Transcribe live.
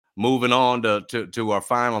moving on to our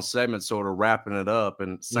final segment, sort of wrapping it up.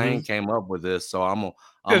 And Sane came up with this, so I'm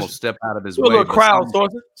gonna step out of his Do a way. little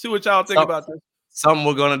crowdsourcing. See what y'all think about this. Something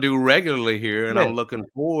we're gonna do regularly here, and I'm looking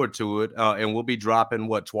forward to it. And we'll be dropping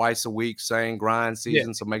twice a week, Sane grind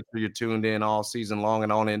season. So make sure you're tuned in all season long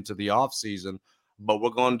and on into the off season. But we're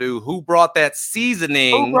gonna do who brought that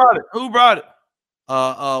seasoning. Who brought it?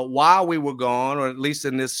 While we were gone, or at least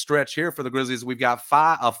in this stretch here for the Grizzlies, we've got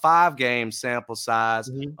a 5-game sample size.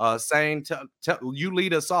 Sane, you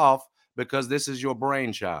lead us off because this is your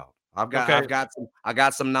brainchild. I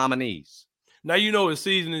got some nominees. Now, you know, it's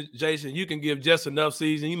season, Jason. You can give just enough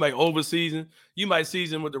season. You might over season. You might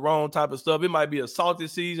season with the wrong type of stuff. It might be a salty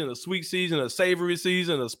season, a sweet season, a savory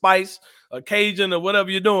season, a spice, a Cajun, or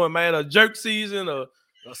whatever you're doing, man. A jerk season, a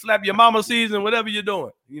slap your mama season, whatever you're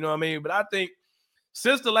doing. You know what I mean? But I think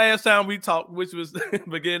since the last time we talked, which was the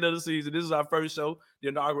beginning of the season, this is our first show, the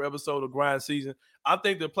inaugural episode of Grind Season. I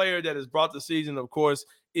think the player that has brought the season, of course,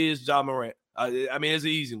 is Ja Morant. I mean, it's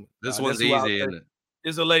an easy one. This one's easy, isn't it?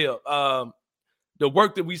 It's a layup. The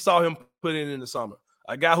work that we saw him put in the summer,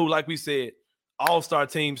 a guy who, like we said, all-star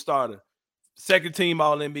team starter, second team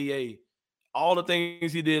All-NBA, all the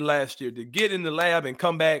things he did last year, to get in the lab and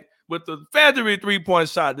come back with the feathery three-point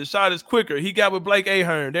shot. The shot is quicker. He got with Blake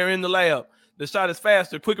Ahern. They're in the lab. The shot is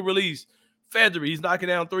faster, quicker release, feathery. He's knocking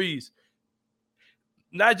down threes.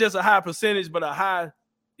 Not just a high percentage, but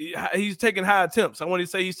he's taking high attempts. I want to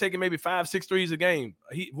say he's taking maybe 5-6 threes a game.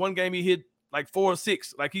 One game he hit like 4 or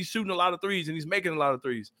 6. Like, he's shooting a lot of threes and he's making a lot of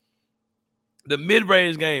threes. The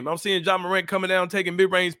mid-range game, I'm seeing Ja Morant coming down, taking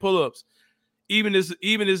mid-range pull-ups. Even his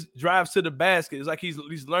drives to the basket, it's like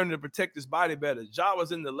he's learning to protect his body better. Ja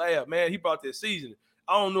was in the lab, man. He brought that season.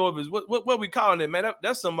 I don't know if it's what we calling it, man.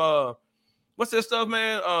 That's some what's that stuff,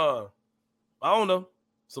 man? I don't know.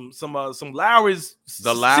 Some Lowry's.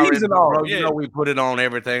 The Lowry's, bro. You know we put it on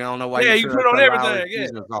everything. I don't know why. Yeah, you put it on everything.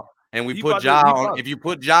 Yeah. And we put Ja on. If you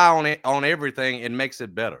put Ja on everything, it makes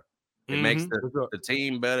it better. It makes the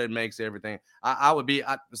team better. It makes everything. I'd be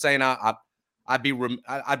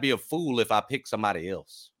a fool if I picked somebody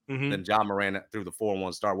else than Ja Morant through the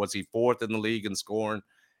 4-1 start. Was he 4th in the league in scoring?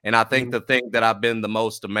 And I think the thing that I've been the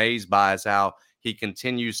most amazed by is how he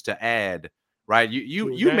continues to add. Right?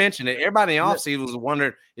 You mentioned it. Everybody in the offseason was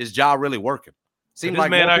wondering, is Ja really working? Seems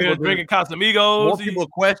like man out here drinking Casamigos. More people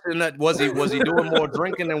question that was he doing more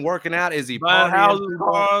drinking than working out? Is he buying houses,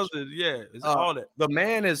 cars? It's all that. The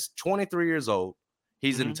man is 23 years old.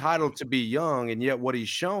 He's entitled to be young, and yet what he's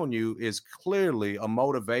shown you is clearly a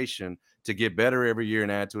motivation to get better every year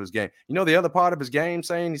and add to his game. You know, the other part of his game,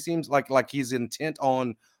 saying he seems like he's intent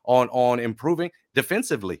on improving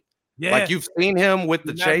defensively. Yeah. Like you've seen him with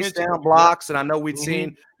the chase down blocks, and I know we've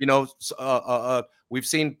seen, we've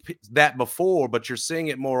seen that before, but you're seeing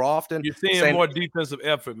it more often. You're seeing more defensive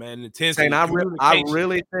effort, man. Intensity. I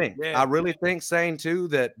really think, saying too,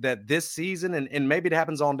 that this season, and maybe it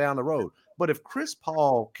happens on down the road, but if Chris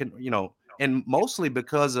Paul can, and mostly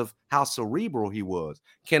because of how cerebral he was,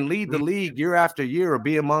 can lead the league year after year or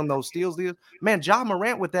be among those steals deals, man, Ja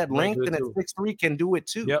Morant with that length and at 6'3" can do it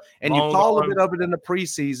too. Yep. And you saw a little bit of it in the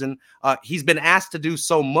preseason. He's been asked to do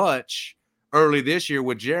so much early this year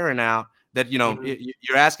with Jaren out that,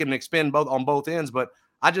 you're asking him to expend on both ends. But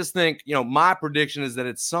I just think, my prediction is that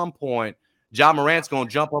at some point, Ja Morant's going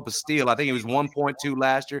to jump up a steal. I think he was 1.2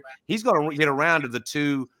 last year. He's going to get around to the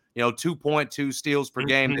 2.2 steals per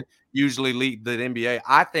game that usually lead the NBA.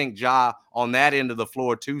 I think Ja on that end of the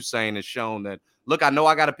floor too, Sane, has shown that, look, I know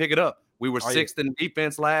I got to pick it up. We were 6th in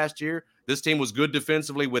defense last year. This team was good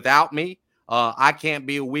defensively without me. I can't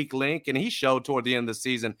be a weak link, and he showed toward the end of the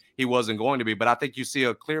season he wasn't going to be. But I think you see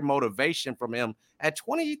a clear motivation from him at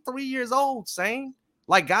 23 years old, Sane.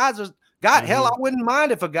 Like hell, I wouldn't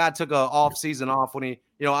mind if a guy took an off season off when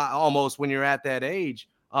he, almost when you're at that age.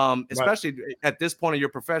 Especially at this point of your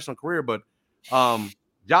professional career, but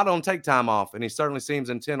Ja don't take time off, and he certainly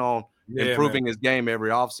seems intent on improving his game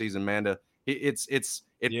every offseason, man. It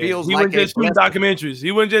feels he like wasn't just shooting documentaries.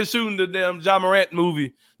 He wasn't just shooting the damn Ja Morant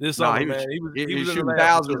movie this summer, man. He was shooting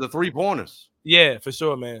thousands of 3-pointers. Yeah, for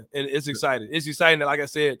sure, man. And it's exciting. It's exciting that, like I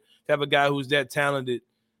said, to have a guy who's that talented,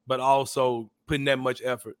 but also putting that much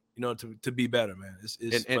effort, to be better, man.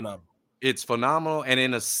 It's phenomenal. It's phenomenal. And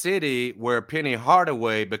in a city where Penny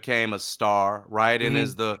Hardaway became a star, right? And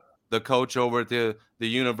is the coach over at the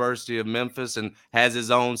University of Memphis and has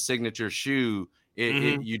his own signature shoe.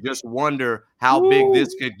 You just wonder how big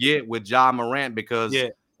this could get with Ja Morant, because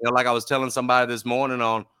like I was telling somebody this morning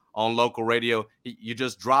on local radio, you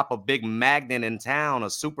just drop a big magnet in town, a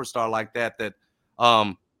superstar like that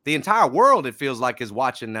the entire world, it feels like, is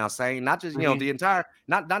watching now, saying not just the entire,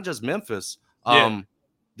 not just Memphis.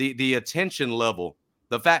 the attention level,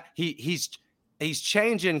 the fact he's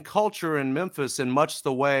changing culture in Memphis in much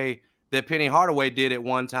the way that Penny Hardaway did at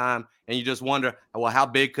one time, and you just wonder, well, how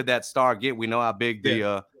big could that star get? We know how big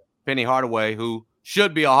the Penny Hardaway, who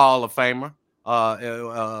should be a Hall of Famer,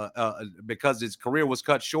 because his career was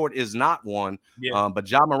cut short, is not one. But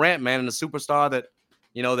Ja Morant, man, and the superstar that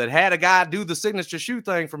that had a guy do the signature shoe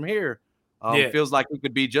thing from here, feels like he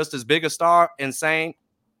could be just as big a star. Insane,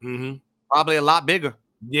 probably a lot bigger.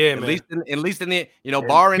 Yeah, at man. least in the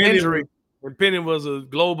barring injury. And Penny was a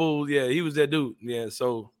global, he was that dude. Yeah,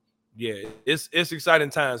 so it's exciting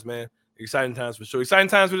times, man. Exciting times for sure. Exciting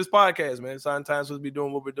times for this podcast, man. Exciting times for us to be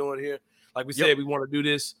doing what we're doing here. Like we said, we want to do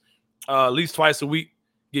this at least twice a week.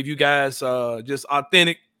 Give you guys just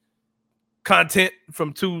authentic content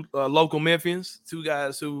from two local Memphians, two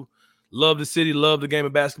guys who love the city, love the game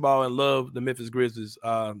of basketball, and love the Memphis Grizzlies. It's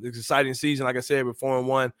an exciting season. Like I said, we're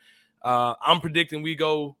 4-1. I'm predicting we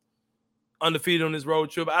go undefeated on this road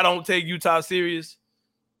trip. I don't take Utah serious.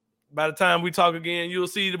 By the time we talk again, you'll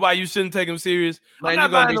see why you shouldn't take them serious. Man, I'm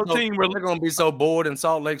not buying no team. They're going to be so bored in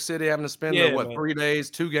Salt Lake City having to spend 3 days,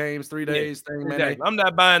 2 games, 3 days thing, man. Exactly. I'm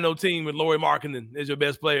not buying no team with Lauri Markkanen as your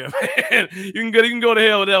best player, man. You can go to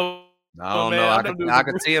hell with that. I don't know. I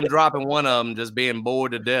could see him dropping one of them, just being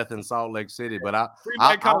bored to death in Salt Lake City. But free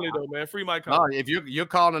Mike Conley though, man. Free Mike Conley. No, if you're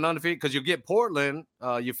calling an undefeated, because you get Portland,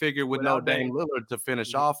 you figure with no Dame Lillard to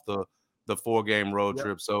finish off the 4-game road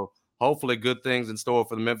trip. So hopefully good things in store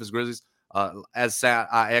for the Memphis Grizzlies. As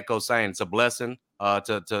I echo saying, it's a blessing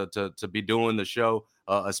to be doing the show,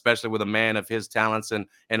 especially with a man of his talents,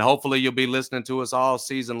 and hopefully you'll be listening to us all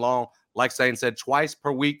season long. Like Zane said, twice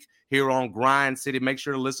per week here on Grind City. Make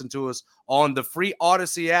sure to listen to us on the free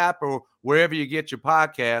Odyssey app or wherever you get your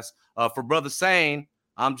podcasts. For Brother Zane,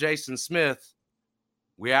 I'm Jason Smith.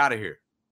 We out of here.